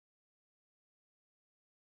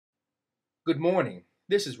Good morning.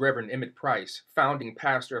 This is Reverend Emmett Price, founding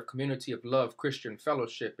pastor of Community of Love Christian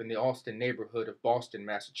Fellowship in the Allston neighborhood of Boston,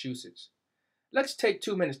 Massachusetts. Let's take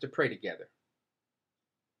 2 minutes to pray together.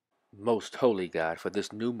 Most holy God, for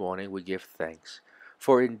this new morning we give thanks.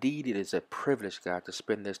 For indeed it is a privilege, God, to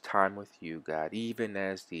spend this time with you, God, even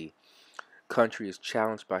as the country is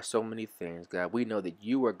challenged by so many things, God. We know that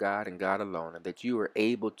you are God and God alone, and that you are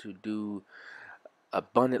able to do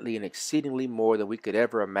abundantly and exceedingly more than we could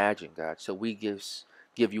ever imagine, God. So we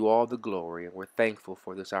give you all the glory, and we're thankful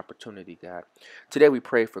for this opportunity, God. Today we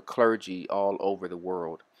pray for clergy all over the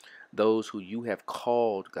world, those who you have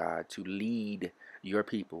called, God, to lead your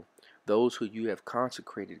people, those who you have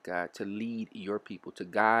consecrated, God, to lead your people, to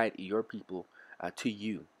guide your people to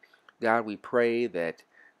you. God, we pray that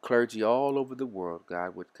clergy all over the world,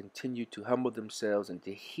 God, would continue to humble themselves and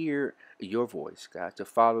to hear your voice, God, to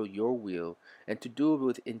follow your will and to do it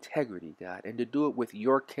with integrity, God, and to do it with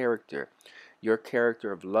your character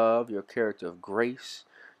of love, your character of grace,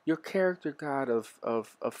 your character, God,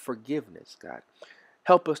 of forgiveness, God.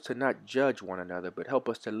 Help us to not judge one another, but help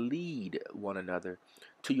us to lead one another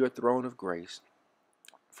to your throne of grace.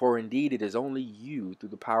 For indeed it is only you, through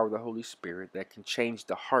the power of the Holy Spirit, that can change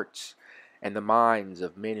the hearts and the minds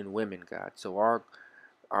of men and women, God. So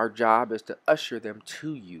our job is to usher them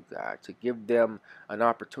to you, God, to give them an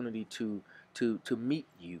opportunity to meet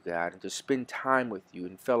you, God, and to spend time with you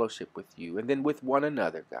and fellowship with you, and then with one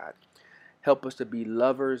another, God. Help us to be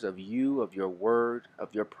lovers of you, of your word,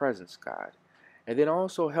 of your presence, God. And then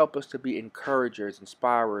also help us to be encouragers,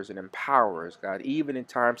 inspirers, and empowerers, God, even in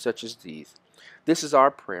times such as these. This is our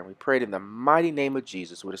prayer, and we pray it in the mighty name of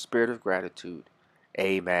Jesus with a spirit of gratitude.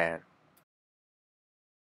 Amen.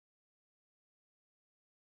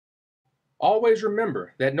 Always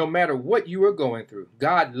remember that no matter what you are going through,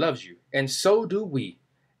 God loves you, and so do we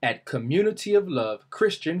at Community of Love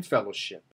Christian Fellowship.